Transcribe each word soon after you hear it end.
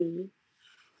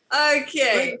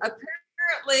Okay.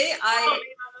 Apparently,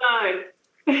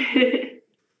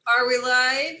 are we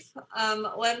live?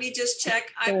 Let me just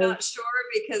check. I'm not sure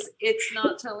because it's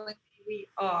not telling me we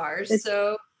are.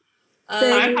 So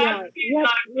I have seen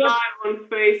live on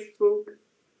Facebook.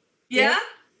 Yeah?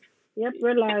 Yep,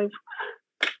 we're live.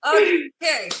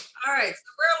 Okay. All right. So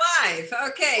we're live.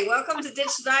 Okay. Welcome to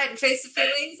Ditch the Diet and Face the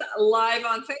Feelings live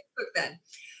on Facebook then.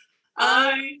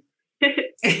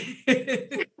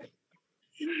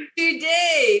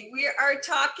 Today we are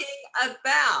talking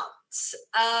about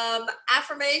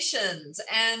affirmations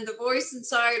and the voice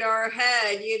inside our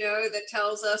head, that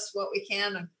tells us what we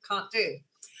can and can't do.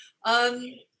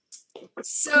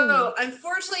 So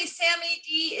unfortunately, Sammy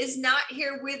D is not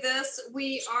here with us.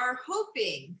 We are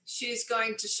hoping she's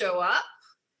going to show up.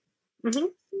 Mm-hmm.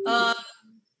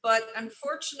 But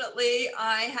unfortunately,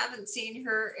 I haven't seen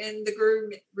her in the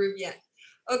room yet.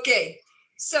 Okay,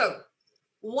 so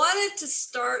wanted to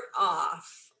start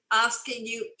off asking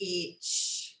you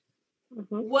each,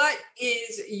 what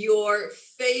is your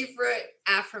favorite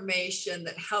affirmation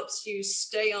that helps you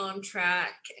stay on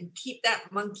track and keep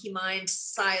that monkey mind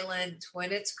silent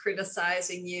when it's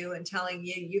criticizing you and telling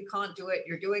you you can't do it,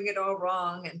 you're doing it all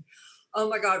wrong, and oh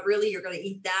my God, really, you're going to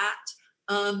eat that?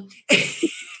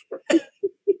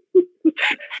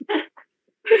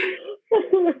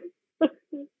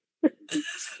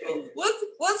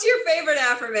 What's your favorite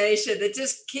affirmation that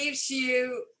just keeps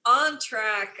you on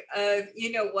track of,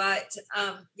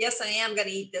 yes, I am going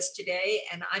to eat this today,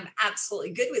 and I'm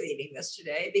absolutely good with eating this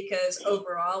today because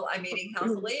overall I'm eating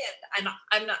healthily, and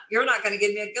you're not going to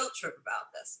give me a guilt trip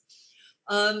about this.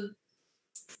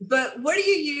 But what are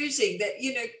you using that,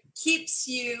 keeps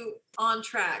you on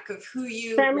track of who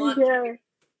you want to be?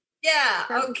 Yeah.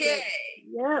 Okay.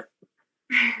 Yep.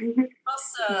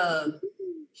 Awesome.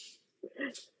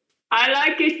 I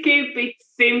like it, keep it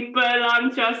simple.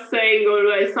 I'm just saying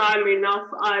always, I'm enough,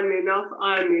 I'm enough,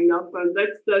 I'm enough. And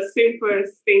that's the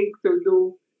simplest thing to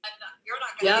do. You're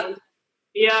not going to.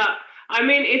 Yeah. I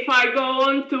mean, if I go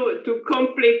on to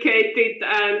complicate it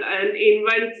and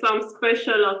invent some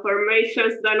special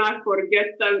affirmations, then I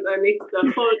forget them and it's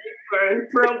a whole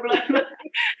different problem.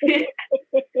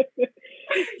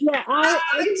 Yeah, I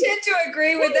tend to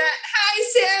agree with that. Hi,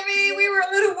 Sammy. We were a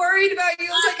little worried about you.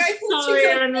 Sorry,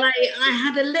 I'm late. I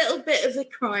had a little bit of a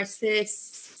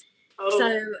crisis.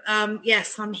 So,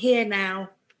 yes, I'm here now.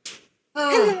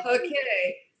 Oh,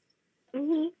 okay.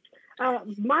 Mm-hmm.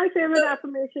 My favorite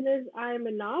affirmation is I am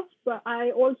enough, but I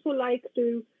also like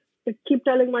to keep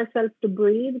telling myself to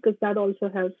breathe because that also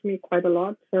helps me quite a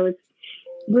lot. So it's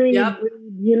breathe,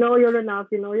 breathe, you're enough,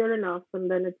 you're enough.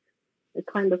 And then it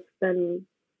kind of then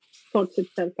sorts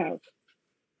itself out.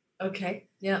 Okay,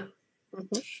 yeah.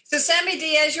 Mm-hmm. So Sammy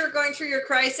D, as you're going through your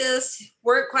crisis,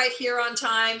 weren't quite here on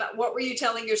time. What were you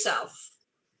telling yourself?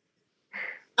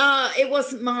 It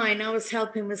wasn't mine. I was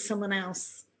helping with someone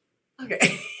else.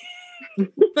 Okay.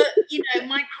 But,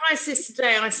 my crisis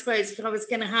today, I suppose, if I was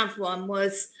going to have one,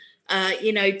 was,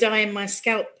 dyeing my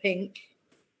scalp pink.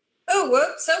 Oh,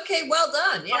 whoops. Okay, well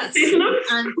done. Yes.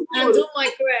 and all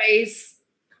my greys.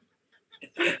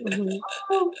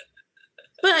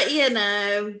 But,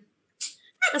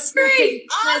 that's great.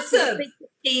 Awesome. Big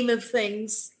scheme of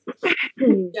things.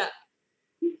 Yeah.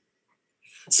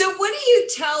 So what do you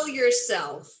tell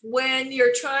yourself when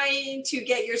you're trying to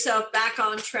get yourself back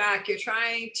on track? You're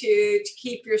trying to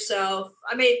keep yourself,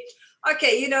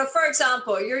 okay, for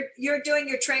example, you're doing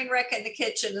your train wreck in the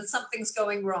kitchen and something's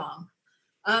going wrong.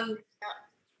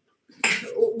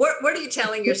 What are you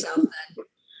telling yourself then?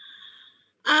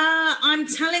 I'm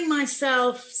telling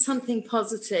myself something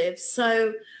positive.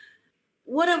 So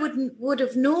what I would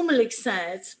have normally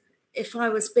said if I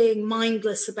was being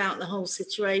mindless about the whole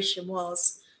situation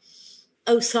was,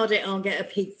 oh, sod it, I'll get a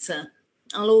pizza.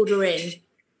 I'll order in.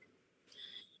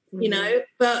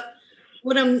 But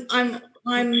what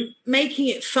I'm making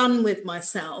it fun with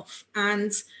myself,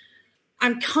 and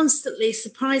I'm constantly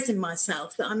surprising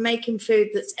myself that I'm making food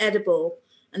that's edible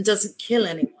and doesn't kill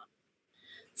anyone.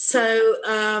 So,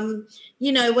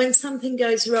 when something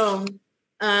goes wrong,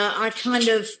 I kind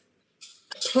of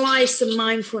apply some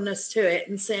mindfulness to it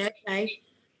and say, okay,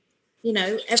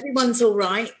 everyone's all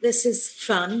right. This is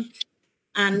fun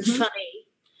and funny.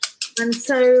 And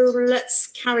so let's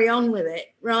carry on with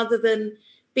it rather than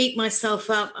beat myself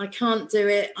up. I can't do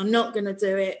it. I'm not going to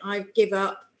do it. I give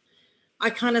up. I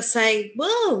kind of say,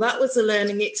 well, that was a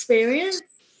learning experience.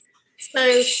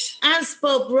 So as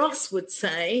Bob Ross would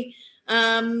say,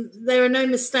 there are no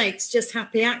mistakes, just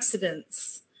happy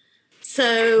accidents.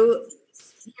 So,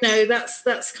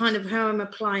 that's kind of how I'm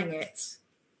applying it.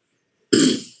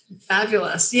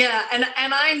 Fabulous. Yeah. And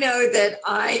I know that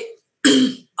I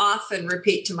often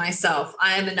repeat to myself,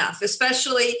 I am enough,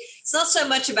 especially it's not so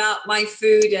much about my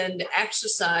food and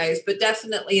exercise, but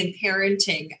definitely in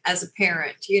parenting as a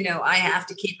parent. I have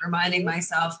to keep reminding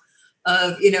myself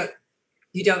of, you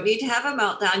don't need to have a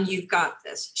meltdown. You've got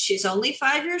this. She's only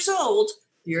 5 years old.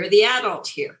 You're the adult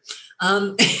here.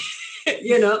 And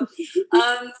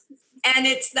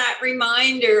it's that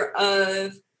reminder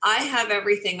of I have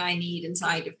everything I need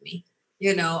inside of me,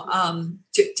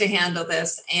 to handle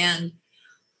this. And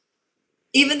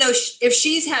even though if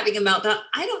she's having a meltdown,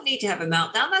 I don't need to have a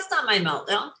meltdown. That's not my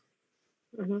meltdown.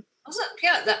 Mm-hmm.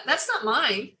 That's not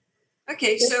mine.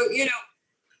 Okay. So,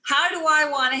 how do I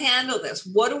want to handle this?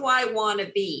 What do I want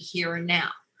to be here and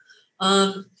now?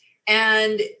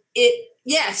 And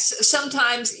yes,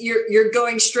 sometimes you're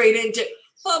going straight into,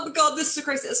 oh my God, this is a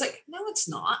crisis. It's like, no, it's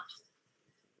not.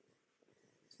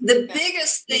 The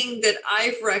biggest thing that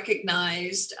I've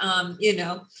recognized,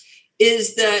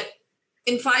 is that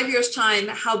in 5 years' time,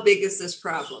 how big is this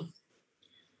problem?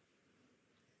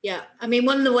 Yeah. I mean,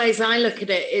 one of the ways I look at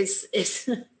it is it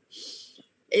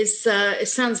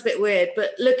sounds a bit weird,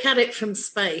 but look at it from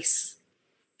space.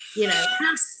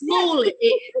 How small it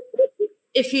is.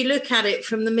 If you look at it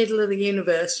from the middle of the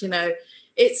universe,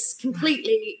 it's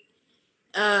completely,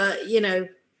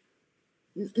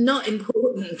 not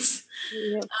important.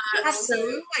 Yeah.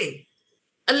 Absolutely.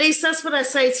 At least that's what I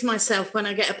say to myself when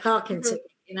I get a parking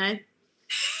ticket,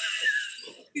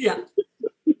 Yeah.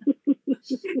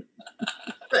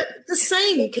 But the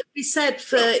same could be said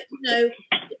for, if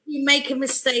you make a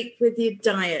mistake with your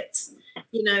diet,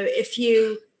 if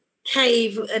you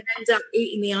cave and end up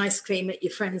eating the ice cream at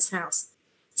your friend's house,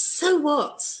 so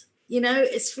what?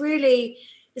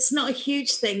 It's not a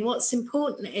huge thing. What's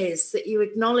important is that you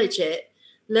acknowledge it,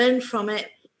 learn from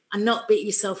it, and not beat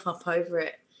yourself up over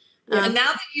it. And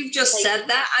now that you've just said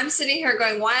that, I'm sitting here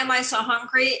going, why am I so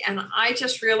hungry? And I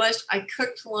just realized I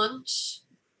cooked lunch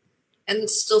and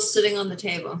it's still sitting on the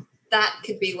table. That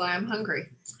could be why I'm hungry.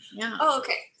 Yeah. Oh,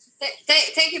 okay.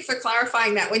 Thank you for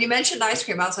clarifying that. When you mentioned ice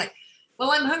cream, I was like,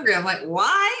 well, I'm hungry. I'm like,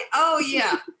 why? Oh,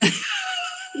 yeah.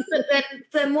 But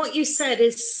then what you said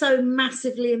is so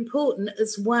massively important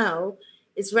as well,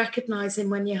 is recognizing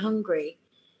when you're hungry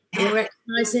and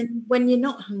recognizing when you're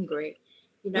not hungry,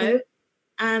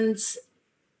 and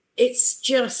it's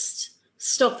just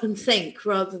stop and think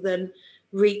rather than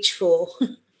reach for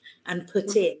and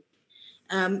put in.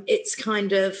 It's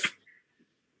kind of,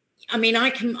 I mean, I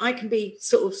can be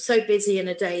sort of so busy in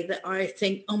a day that I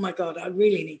think, oh my God, I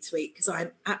really need to eat because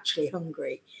I'm actually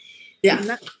hungry. Yeah. And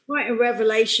that's quite a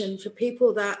revelation for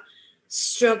people that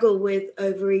struggle with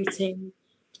overeating,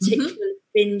 particularly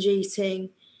binge eating,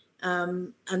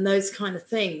 and those kind of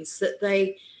things, that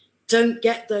they don't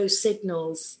get those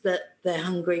signals that they're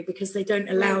hungry because they don't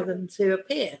allow them to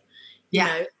appear.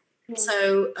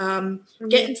 So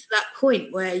getting to that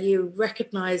point where you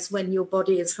recognize when your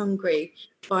body is hungry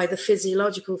by the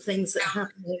physiological things that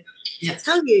happen to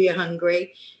tell you you're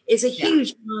hungry is a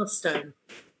huge milestone.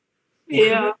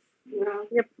 Yeah.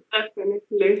 Yep.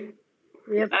 Definitely.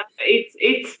 Yep.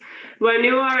 It's when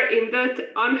you are in that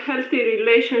unhealthy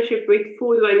relationship with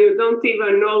food, when you don't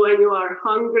even know when you are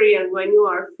hungry and when you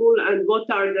are full, and what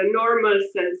are the normal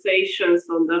sensations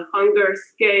on the hunger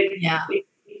scale. Yeah. It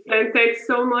can take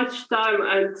so much time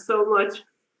and so much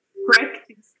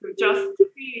practice to just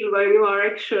feel when you are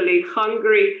actually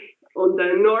hungry on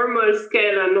the normal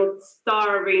scale and not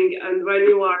starving, and when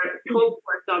you are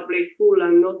comfortably full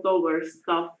and not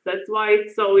overstuffed. That's why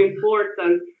it's so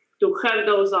important to have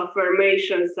those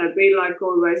affirmations and be like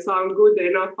always, I'm good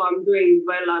enough, I'm doing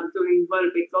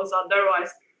well, because otherwise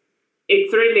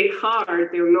it's really hard,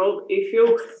 if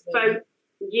you spend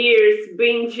years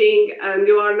binging and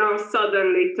you are now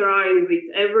suddenly trying with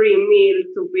every meal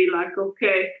to be like,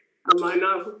 okay, am I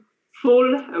now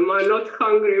full? Am I not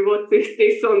hungry? What is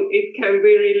this on? It can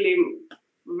be really,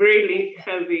 really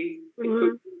heavy to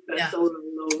do that all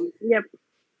alone. Yep.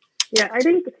 Yeah, I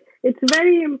think it's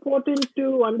very important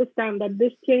to understand that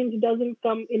this change doesn't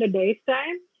come in a day's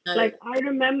time. No. Like, I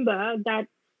remember that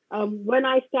when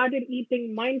I started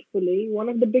eating mindfully, one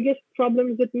of the biggest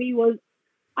problems with me was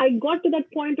I got to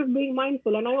that point of being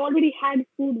mindful and I already had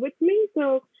food with me.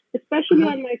 So especially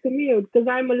on my commute, because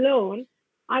I'm alone,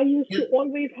 I used to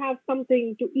always have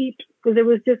something to eat because it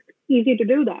was just easy to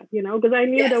do that, because I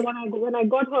knew that when I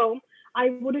got home, I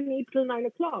wouldn't eat till 9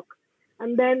 o'clock.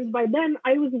 And then by then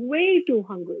I was way too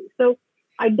hungry. So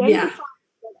I identified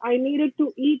that I needed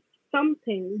to eat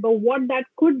something, but what that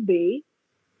could be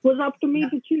was up to me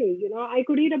to choose. I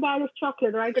could eat a bar of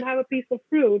chocolate, or I could have a piece of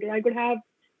fruit, or I could have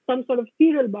some sort of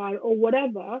cereal bar or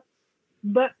whatever.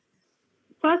 But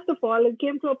first of all, it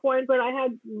came to a point where I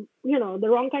had, the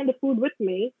wrong kind of food with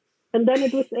me. And then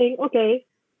it was saying, okay,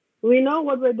 we know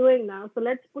what we're doing now. So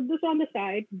let's put this on the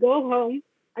side, go home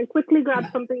and quickly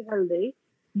grab something healthy.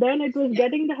 Then it was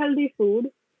getting the healthy food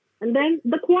and then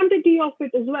the quantity of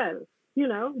it as well.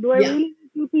 Do I really need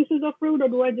 2 pieces of fruit or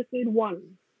do I just need 1?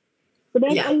 So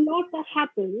there's a lot that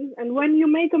happens. And when you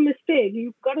make a mistake,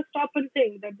 you've got to stop and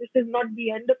think that this is not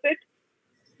the end of it.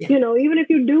 Yeah. Even if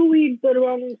you do eat the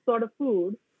wrong sort of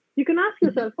food, you can ask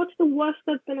yourself, what's the worst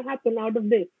that's going to happen out of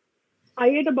this? I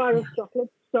ate a bar of chocolate.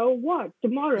 So what?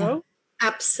 Tomorrow,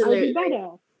 absolutely, I'll be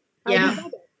better. I'll be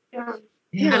better.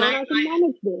 And I can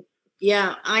manage this.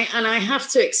 Yeah, I have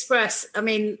to express,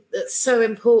 it's so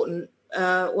important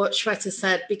what Shweta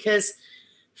said, because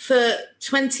for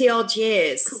 20 odd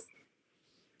years,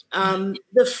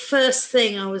 the first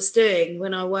thing I was doing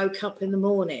when I woke up in the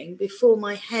morning, before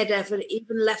my head ever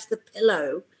even left the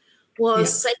pillow,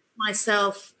 was saying to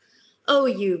myself, oh,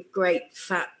 you great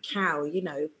fat cow,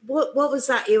 what was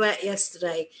that you ate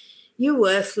yesterday? You're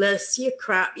worthless, you're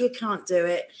crap, you can't do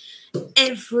it.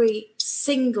 Every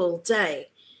single day.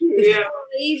 Yeah.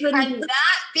 And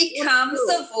that becomes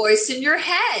the voice in your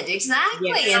head.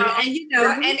 Exactly. Yeah.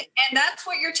 And that's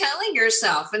what you're telling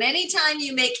yourself. And anytime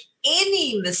you make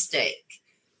any mistake,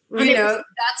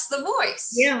 that's the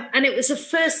voice. Yeah. And it was the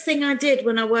first thing I did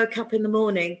when I woke up in the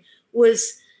morning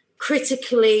was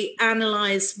critically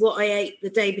analyze what I ate the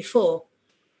day before.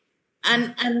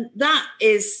 And that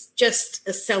is just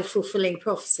a self-fulfilling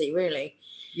prophecy, really.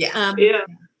 Yeah.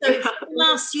 So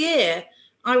last year,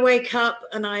 I wake up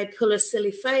and I pull a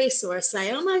silly face, or I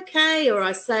say, I'm okay, or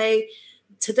I say,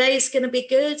 today's going to be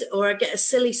good, or I get a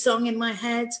silly song in my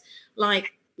head,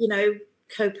 like,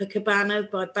 Copacabana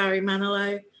by Barry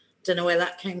Manilow. Don't know where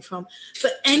that came from.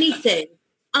 But anything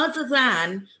other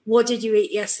than, what did you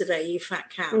eat yesterday, you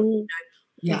fat cow?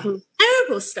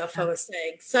 Terrible stuff I was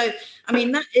saying. So,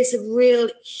 that is a real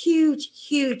huge,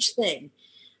 huge thing.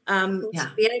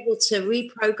 To be able to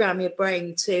reprogram your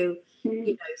brain to,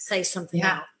 say something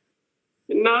out.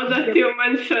 Now that you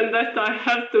mentioned that, I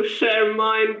have to share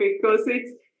mine because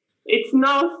it's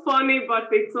now funny, but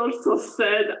it's also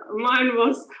sad. Mine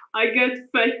was, I get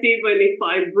fat even if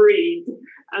I breathe.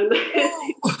 And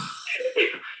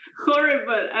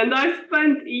horrible. And I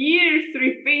spent years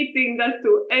repeating that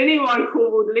to anyone who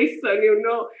would listen,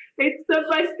 it's the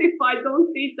best if I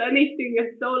don't eat anything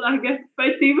at all. I get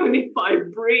fat even if I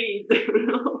breathe.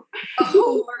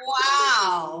 Oh,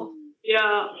 wow.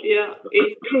 Yeah.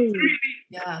 It's really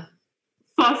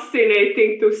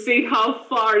fascinating to see how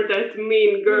far that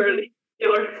mean girl in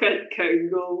your head can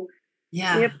go.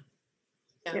 Yeah. Yep.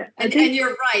 Yeah. And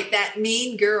you're right, that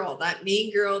mean girl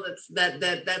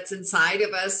that's inside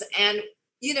of us. And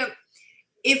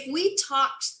if we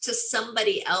talked to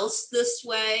somebody else this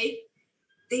way,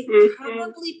 they'd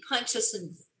probably punch us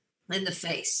in the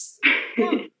face.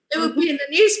 It would be in the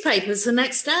newspapers the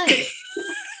next day.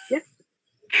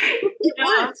 It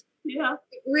would. Yeah.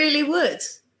 It really would.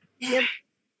 Yeah.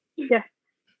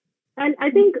 And I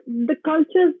think the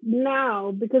culture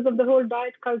now, because of the whole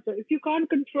diet culture, if you can't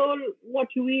control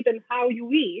what you eat and how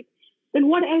you eat, then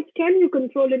what else can you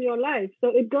control in your life? So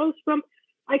it goes from,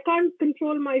 I can't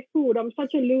control my food, I'm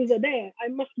such a loser there, I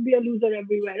must be a loser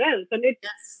everywhere else. And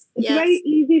it's very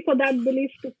easy for that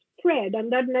belief to spread,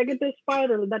 and that negative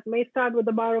spiral that may start with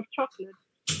a bar of chocolate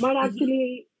might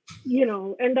actually,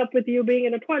 end up with you being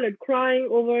in a toilet crying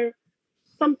over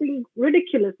something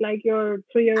ridiculous like your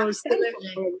 3-year-old son,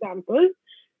 for example.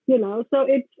 So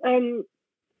it's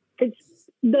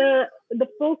the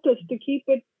focus to keep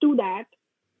it to that,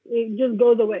 it just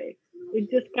goes away.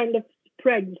 It just kind of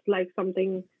spreads like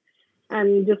something,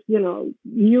 and just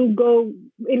you go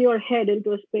in your head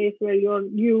into a space where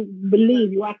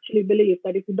you actually believe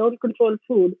that if you don't control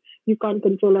food, you can't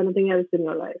control anything else in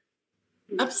your life.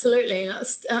 Absolutely,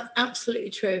 that's absolutely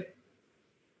true.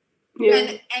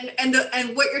 Yeah.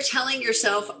 And what you're telling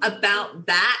yourself about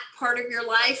that part of your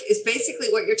life is basically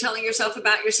what you're telling yourself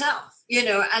about yourself,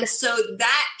 and so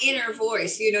that inner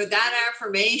voice, that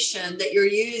affirmation that you're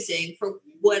using for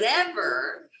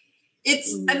whatever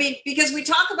it's, because we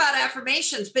talk about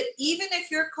affirmations, but even if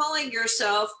you're calling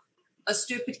yourself a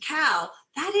stupid cow,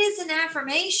 that is an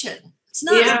affirmation. It's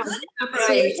not a good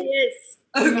affirmation. It is.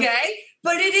 Okay.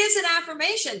 But it is an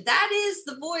affirmation. That is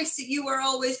the voice that you are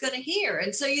always going to hear.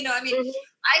 And so, I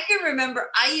can remember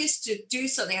I used to do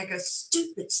something. I go,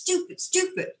 stupid, stupid,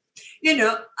 stupid,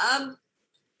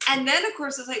 and then of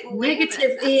course it's like, well,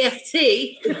 negative EFT.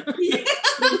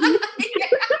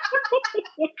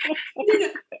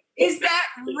 Is that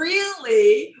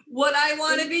really what I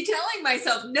want to be telling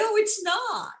myself? No, it's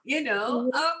not,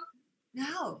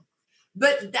 no.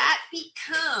 But that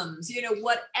becomes,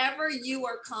 whatever you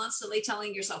are constantly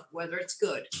telling yourself, whether it's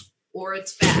good or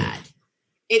it's bad,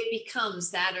 it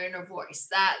becomes that inner voice,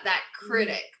 that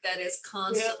critic that is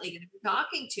constantly going to be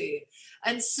talking to you.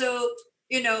 And so,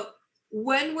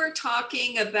 when we're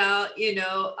talking about,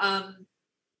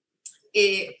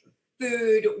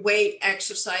 food, weight,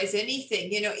 exercise, anything,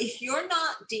 if you're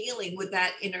not dealing with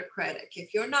that inner critic,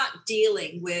 if you're not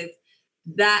dealing with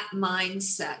that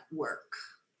mindset work,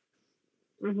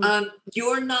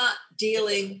 you're not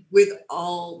dealing with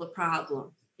all the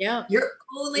problem. Yeah. You're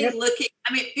only looking,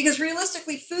 because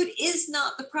realistically, food is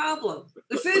not the problem.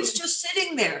 The food's just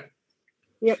sitting there.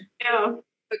 Yep. Yeah.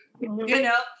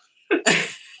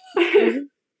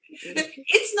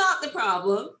 It's not the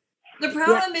problem. The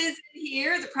problem is in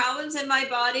here. The problem's in my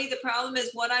body. The problem is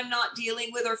what I'm not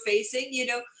dealing with or facing.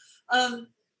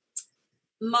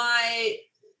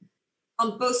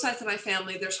 On both sides of my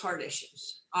family, there's heart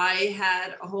issues. I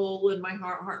had a hole in my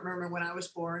heart murmur when I was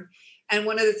born. And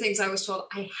one of the things I was told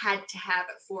I had to have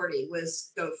at 40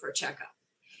 was go for a checkup.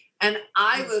 And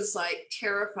I was like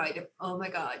terrified of, oh my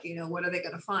God, what are they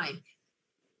going to find?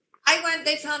 I went,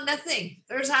 they found nothing.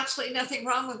 There's absolutely nothing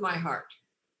wrong with my heart.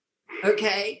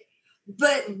 Okay.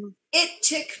 But it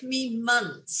took me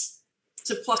months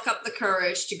to pluck up the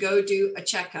courage to go do a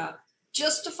checkup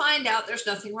just to find out there's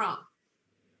nothing wrong.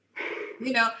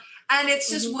 And it's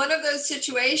just one of those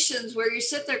situations where you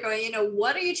sit there going,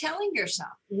 what are you telling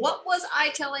yourself? What was I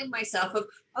telling myself of,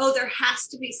 oh, there has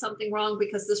to be something wrong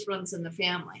because this runs in the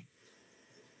family?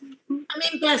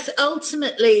 Beth,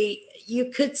 ultimately,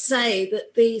 you could say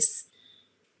that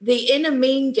the inner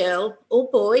mean girl or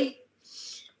boy,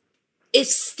 it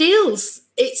steals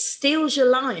your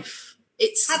life.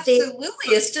 It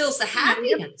steals the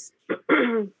happiness.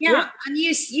 Yeah, and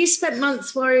you spent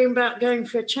months worrying about going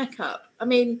for a checkup.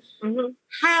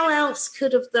 How else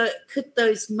could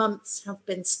those months have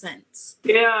been spent?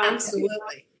 Yeah,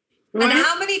 absolutely. And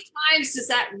how many times does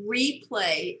that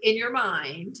replay in your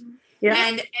mind? Yeah.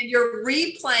 And you're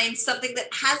replaying something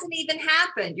that hasn't even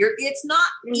happened. It's not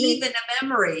even a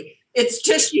memory. It's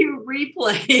just you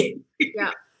replaying.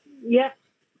 Yeah. Yeah.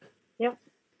 Yeah.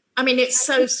 It's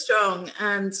so strong,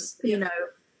 and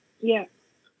Yeah.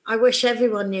 I wish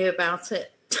everyone knew about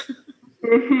it.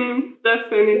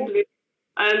 Definitely.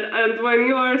 And when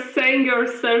you are saying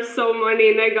yourself so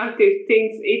many negative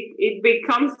things, it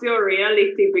becomes your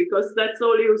reality, because that's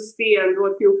all you see and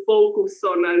what you focus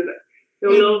on, and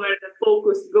where the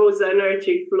focus goes,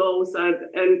 energy flows,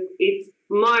 and it's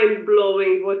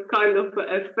mind-blowing what kind of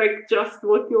effect just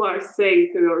what you are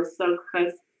saying to yourself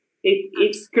has.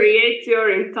 It creates your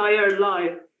entire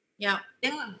life. Yeah.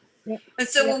 And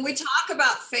so when we talk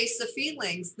about face the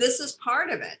feelings, this is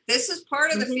part of it. This is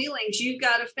part of the feelings you've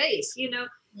got to face.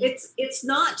 It's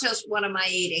not just what am I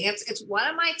eating? It's what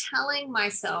am I telling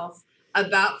myself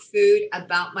about food,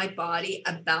 about my body,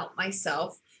 about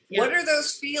myself? Yeah. What are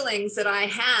those feelings that I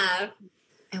have?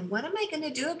 And what am I going to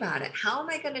do about it? How am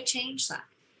I going to change that?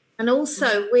 And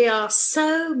also, we are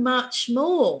so much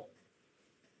more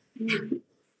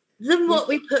than what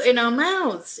we put in our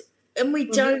mouths. And we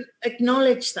don't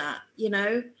acknowledge that,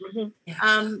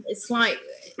 It's like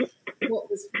what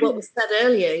was said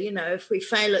earlier, if we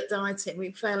fail at dieting,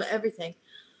 we fail at everything,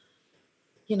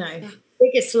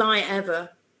 biggest lie ever.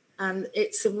 And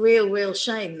it's a real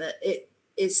shame that it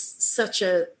is such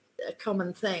a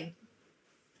common thing.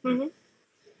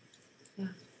 Yeah.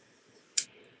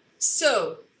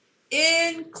 So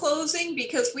in closing,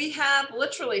 because we have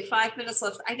literally 5 minutes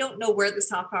left, I don't know where this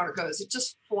half hour goes. It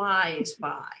just flies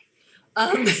by.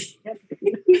 I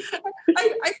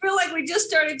feel like we just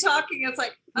started talking. It's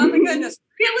like, oh my goodness,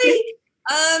 really?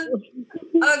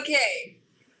 Okay.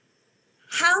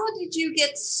 How did you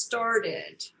get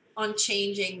started on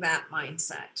changing that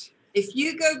mindset? If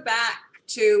you go back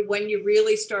to when you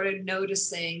really started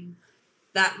noticing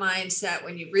that mindset,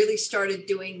 when you really started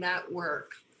doing that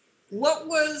work, what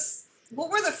were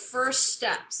the first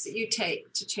steps that you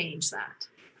take to change that?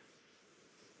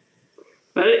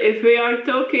 Well, if we are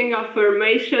talking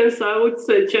affirmations, I would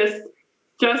suggest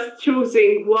just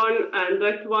choosing one, and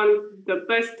that one, the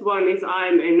best one is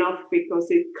I'm enough, because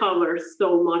it covers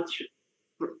so much.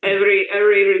 Every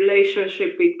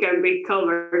relationship, it can be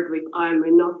covered with I'm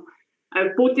enough.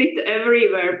 And put it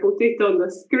everywhere. Put it on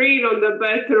the screen, on the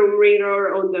bathroom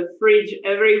mirror, on the fridge,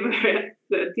 everywhere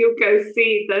that you can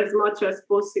see it as much as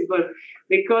possible,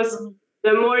 because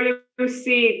the more you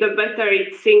see, the better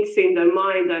it sinks in the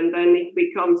mind, and then it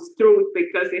becomes truth.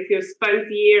 Because if you spend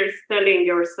years telling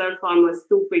yourself, I'm a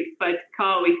stupid fat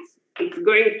cow, it's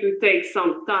going to take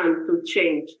some time to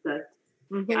change that.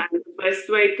 And the best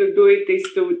way to do it is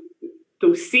to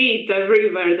to see it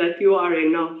everywhere that you are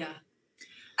enough. Yeah.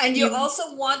 And you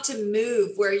also want to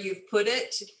move where you've put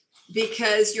it,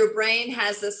 because your brain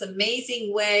has this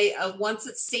amazing way of, once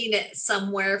it's seen it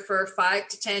somewhere for 5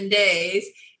 to 10 days,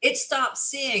 it stops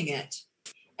seeing it.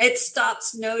 It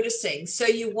stops noticing. So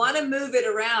you want to move it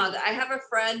around. I have a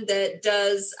friend that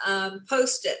does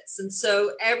Post-its. And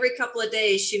so every couple of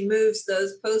days she moves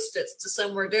those Post-its to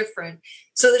somewhere different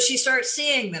so that she starts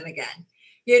seeing them again,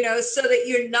 so that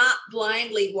you're not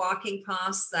blindly walking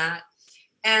past that.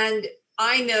 And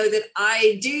I know that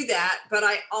I do that, but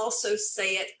I also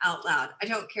say it out loud. I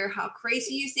don't care how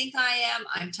crazy you think I am.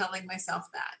 I'm telling myself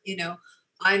that,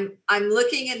 I'm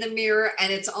looking in the mirror,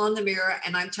 and it's on the mirror,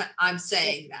 and I'm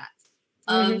saying that.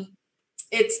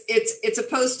 It's a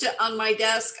Post-it on my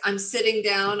desk. I'm sitting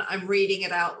down. I'm reading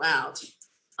it out loud.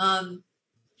 And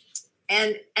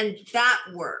that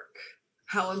work,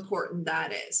 how important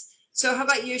that is. So how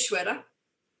about you, Shweta?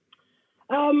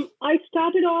 I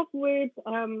started off with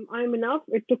I'm enough.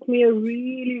 It took me a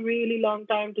really, really long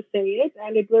time to say it.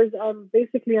 And it was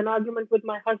basically an argument with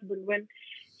my husband when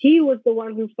he was the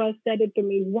one who first said it to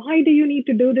me. Why do you need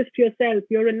to do this to yourself?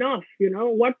 You're enough.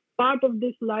 What part of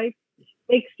this life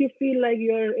makes you feel like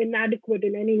you're inadequate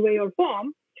in any way or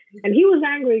form? And he was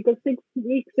angry because 6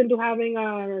 weeks into having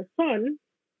our son,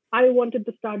 I wanted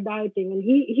to start dieting. And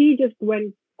he just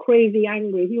went crazy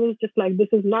angry. He was just like, this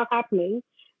is not happening,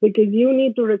 because you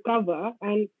need to recover,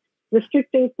 and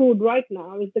restricting food right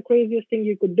now is the craziest thing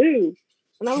you could do.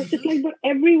 And I was just like, but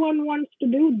everyone wants to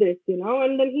do this,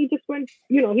 And then he just went,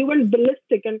 he went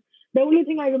ballistic. And the only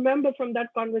thing I remember from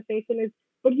that conversation is,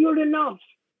 but you're enough,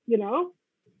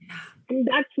 And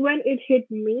that's when it hit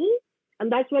me.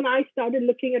 And that's when I started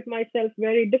looking at myself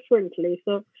very differently.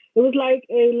 So it was like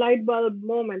a light bulb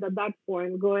moment at that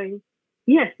point, going,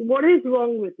 yes, what is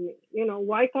wrong with me?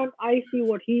 Why can't I see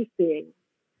what he's seeing?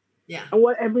 Yeah. And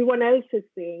what everyone else is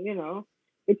seeing,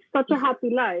 It's such a happy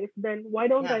life, then why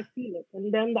don't I feel it?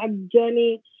 And then that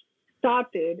journey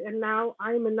started, and now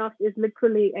I'm enough is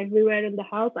literally everywhere in the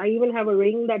house. I even have a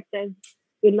ring that says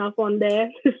enough on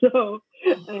there. So,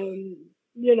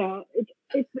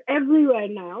 it's everywhere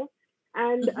now.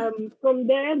 And from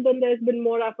there, then there's been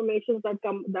more affirmations that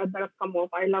have come off.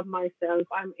 I love myself.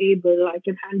 I'm able. I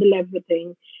can handle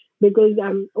everything, because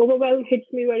overwhelm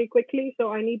hits me very quickly.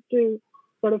 So I need to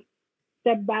sort of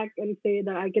step back and say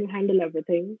that I can handle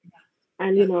everything,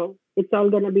 and it's all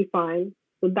gonna be fine.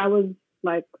 So that was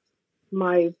like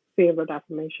my favorite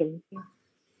affirmation.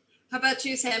 How about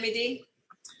you, Sammy D?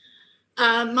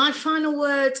 My final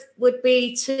word would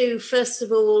be to, first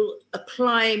of all,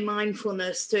 apply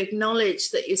mindfulness, to acknowledge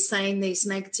that you're saying these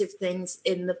negative things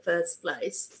in the first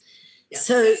place. Yes.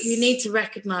 So you need to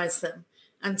recognize them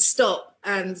and stop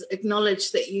and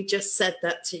acknowledge that you just said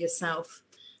that to yourself,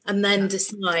 and then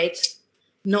decide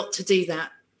not to do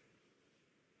that.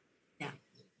 Yeah.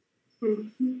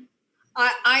 Mm-hmm.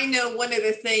 I know one of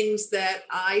the things that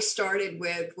I started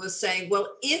with was saying, well,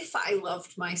 if I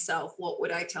loved myself, what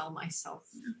would I tell myself?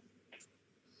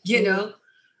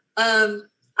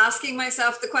 Asking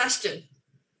myself the question.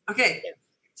 Okay,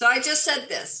 so I just said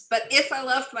this, but if I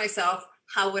loved myself,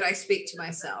 how would I speak to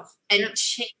myself? And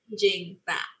changing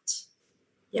that,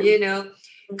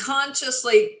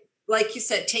 consciously, like you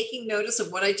said, taking notice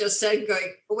of what I just said and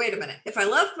going, oh, wait a minute. If I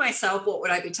loved myself, what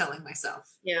would I be telling myself?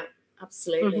 Yeah,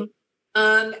 absolutely. Mm-hmm.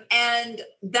 And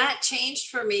that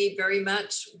changed for me very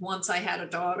much once I had a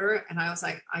daughter. And I was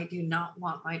like, I do not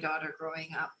want my daughter growing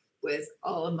up with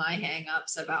all of my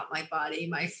hang-ups about my body,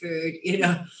 my food,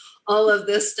 all of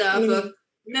this stuff of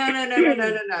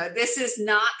no. This is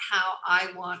not how I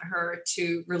want her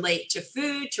to relate to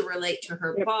food, to relate to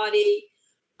her body.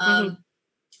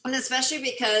 And especially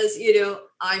because,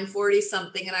 I'm 40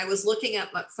 something, and I was looking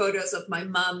at my photos of my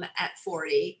mom at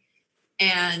 40,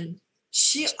 and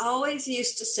she always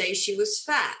used to say she was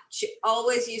fat. She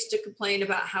always used to complain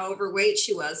about how overweight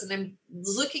she was. And I'm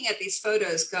looking at these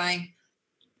photos going,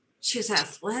 she's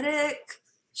athletic,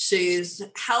 she's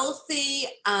healthy.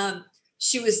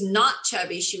 She was not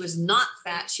chubby. She was not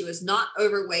fat. She was not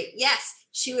overweight. Yes,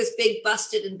 she was big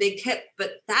busted and big hip,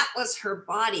 but that was her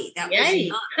body. That was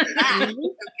not fat.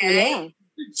 Okay. Yeah.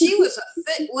 She was a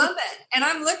fit woman. And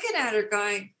I'm looking at her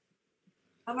going,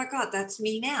 oh my God, that's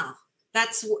me now.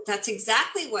 That's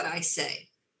exactly what I say.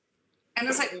 And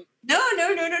it's like, no.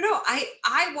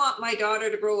 I want my daughter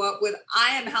to grow up with,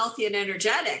 I am healthy and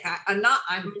energetic. I'm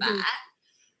fat.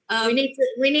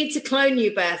 We need to clone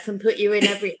you, Beth, and put you in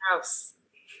every house.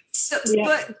 So,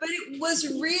 but it was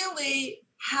really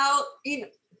how,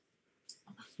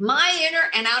 my inner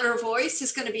and outer voice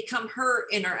is going to become her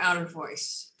inner outer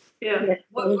voice. Yeah.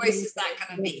 What voice is that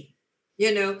going to be?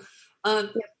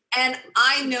 And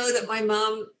I know that my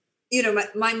mom,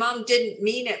 my mom didn't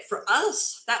mean it for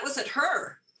us. That wasn't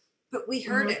her, but we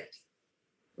heard it.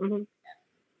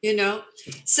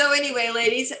 So anyway,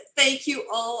 ladies, thank you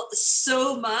all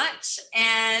so much.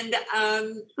 And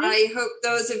I hope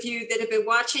those of you that have been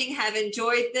watching have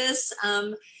enjoyed this.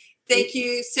 Thank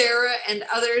you, Sarah, and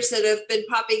others that have been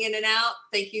popping in and out.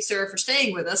 Thank you, Sarah, for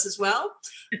staying with us as well.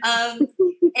 And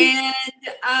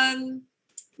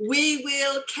we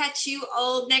will catch you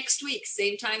all next week.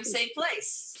 Same time, same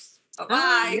place.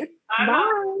 Bye-bye.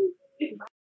 Bye.